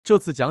这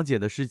次讲解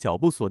的是脚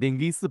步锁定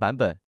V4 版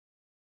本。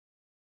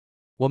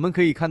我们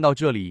可以看到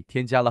这里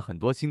添加了很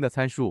多新的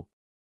参数。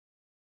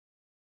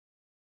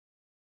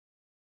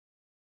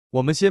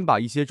我们先把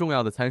一些重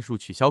要的参数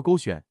取消勾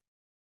选，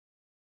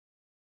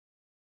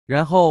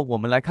然后我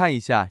们来看一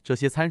下这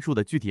些参数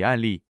的具体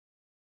案例。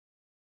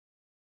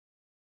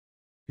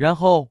然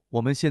后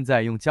我们现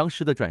在用僵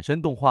尸的转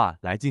身动画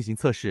来进行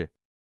测试。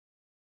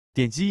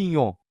点击应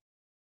用，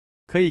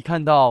可以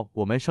看到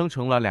我们生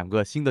成了2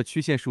个新的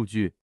曲线数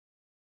据。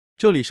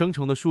这里生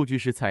成的数据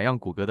是采样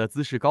骨骼的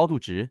姿势高度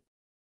值。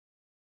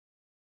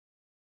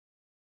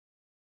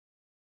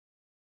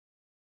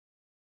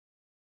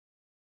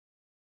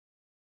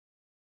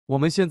我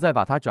们现在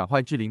把它转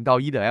换至0到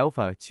1的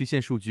alpha 曲线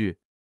数据。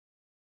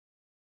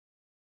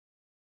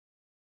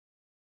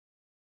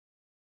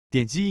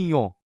点击应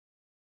用，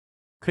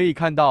可以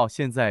看到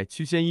现在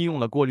曲线应用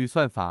了过滤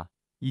算法，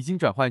已经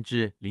转换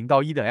至0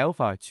到1的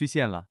alpha 曲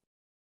线了。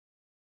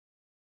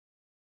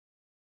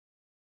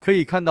可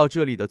以看到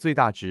这里的最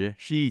大值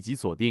是1级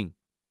锁定，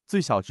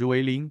最小值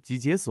为0级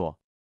解锁。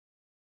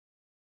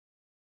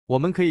我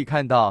们可以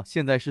看到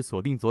现在是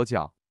锁定左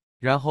脚，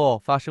然后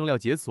发生了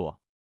解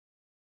锁，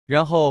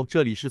然后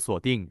这里是锁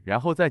定，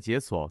然后再解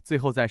锁，最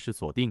后再是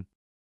锁定。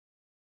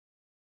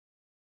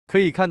可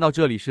以看到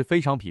这里是非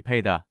常匹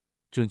配的，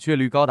准确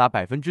率高达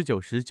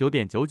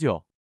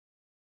 99.99%。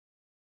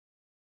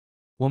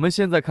我们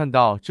现在看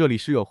到这里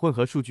是有混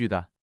合数据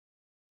的，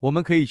我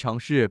们可以尝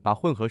试把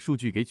混合数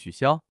据给取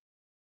消，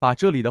把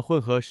这里的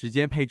混合时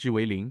间配置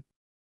为0，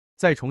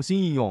再重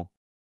新应用。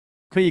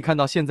可以看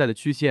到现在的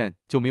曲线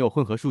就没有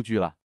混合数据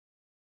了，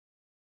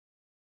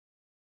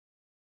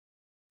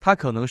它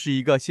可能是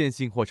一个线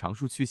性或常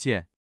数曲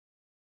线。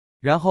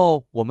然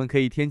后我们可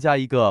以添加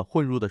一个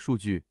混入的数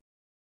据，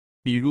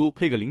比如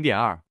配个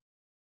 0.2。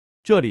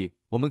这里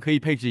我们可以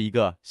配置一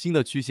个新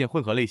的曲线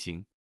混合类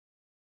型。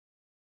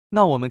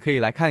那我们可以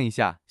来看一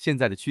下现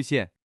在的曲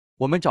线，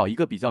我们找一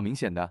个比较明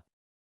显的，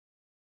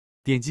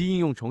点击应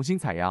用重新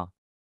采样，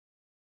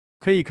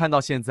可以看到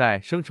现在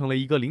生成了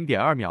一个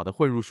 0.2 秒的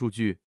混入数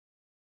据，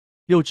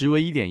右值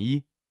为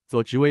 1.1，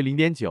 左值为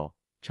 0.9，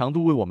 长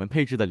度为我们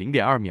配置的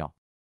 0.2 秒。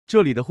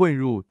这里的混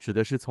入指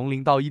的是从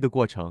0到1的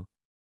过程，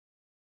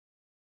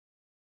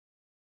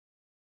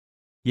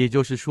也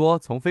就是说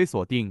从非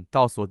锁定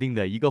到锁定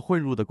的一个混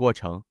入的过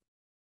程。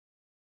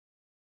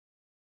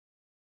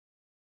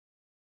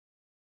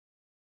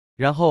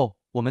然后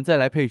我们再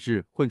来配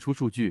置混出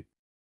数据，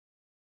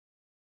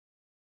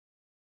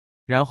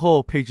然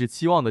后配置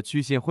期望的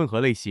曲线混合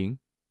类型，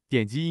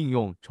点击应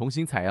用重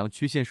新采样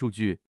曲线数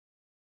据。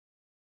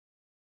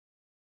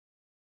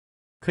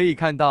可以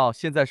看到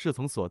现在是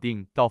从锁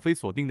定到非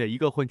锁定的一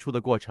个混出的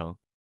过程，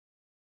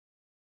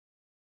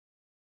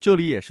这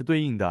里也是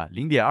对应的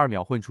 0.2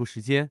 秒混出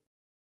时间。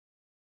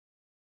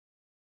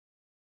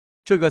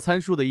这个参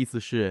数的意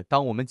思是，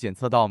当我们检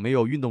测到没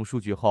有运动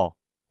数据后，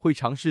会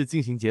尝试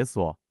进行解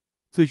锁，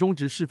最终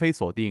值是非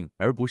锁定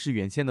而不是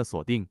原先的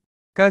锁定。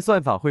该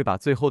算法会把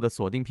最后的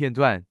锁定片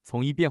段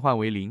从1变换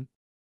为0，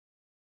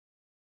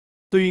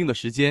对应的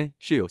时间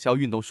是有效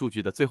运动数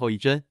据的最后一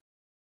帧。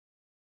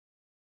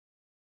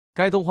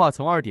该动画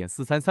从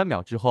 2.433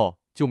 秒之后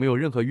就没有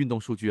任何运动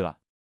数据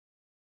了，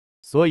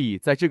所以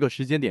在这个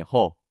时间点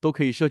后都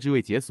可以设置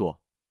为解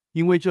锁，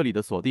因为这里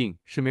的锁定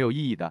是没有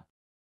意义的。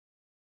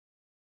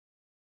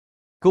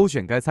勾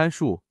选该参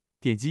数，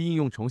点击应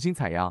用重新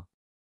采样，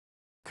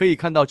可以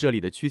看到这里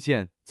的曲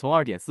线从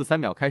 2.43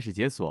 秒开始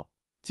解锁，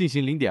进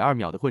行 0.2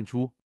 秒的混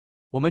出。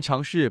我们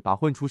尝试把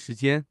混出时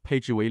间配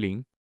置为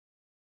0，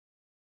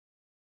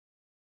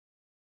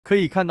可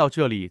以看到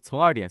这里从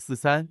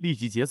 2.43 立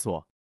即解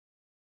锁，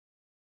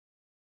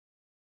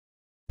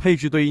配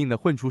置对应的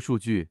混出数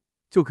据，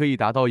就可以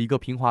达到一个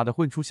平滑的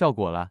混出效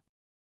果了。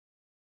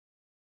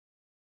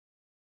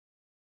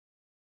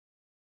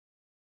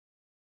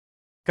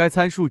该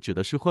参数指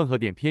的是混合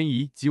点偏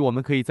移，即我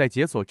们可以在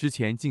解锁之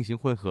前进行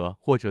混合，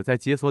或者在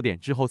解锁点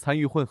之后参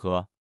与混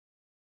合。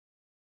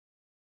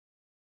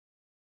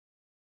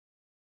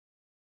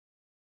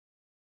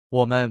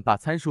我们把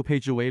参数配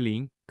置为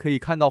0，可以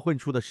看到混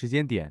出的时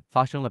间点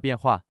发生了变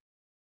化。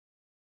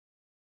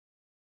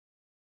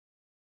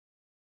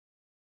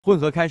混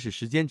合开始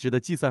时间值的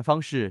计算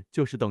方式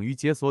就是等于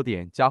解锁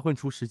点加混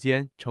出时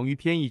间乘以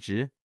偏移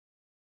值。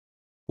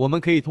我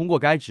们可以通过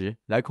该值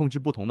来控制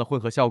不同的混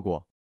合效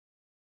果。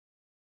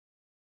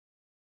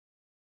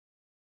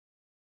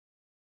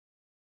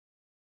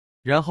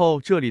然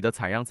后这里的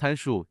采样参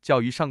数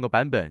较于上个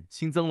版本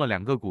新增了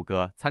2个骨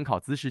骼参考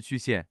姿势曲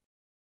线。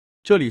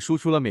这里输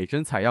出了每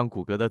帧采样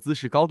骨骼的姿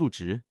势高度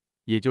值，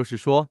也就是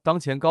说当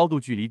前高度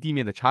距离地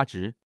面的差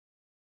值。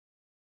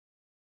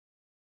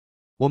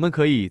我们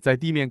可以在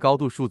地面高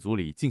度数组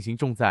里进行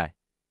重载，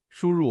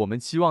输入我们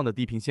期望的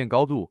地平线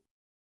高度。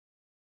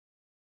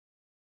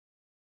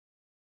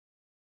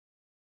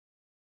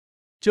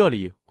这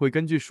里会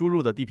根据输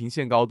入的地平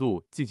线高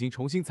度进行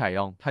重新采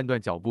样，判断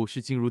脚步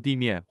是进入地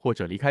面或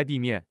者离开地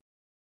面。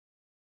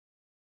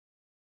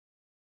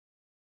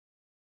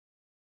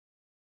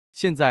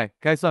现在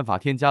该算法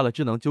添加了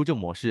智能纠正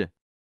模式，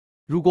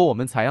如果我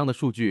们采样的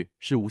数据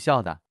是无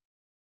效的，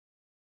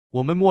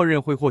我们默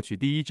认会获取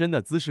第一帧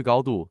的姿势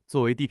高度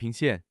作为地平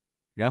线，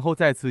然后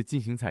再次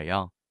进行采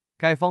样。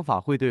该方法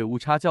会对误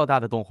差较大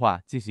的动画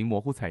进行模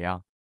糊采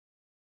样。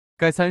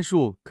该参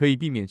数可以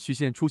避免曲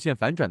线出现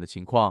反转的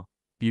情况，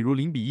比如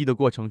0:1的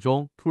过程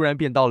中突然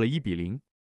变到了1:0。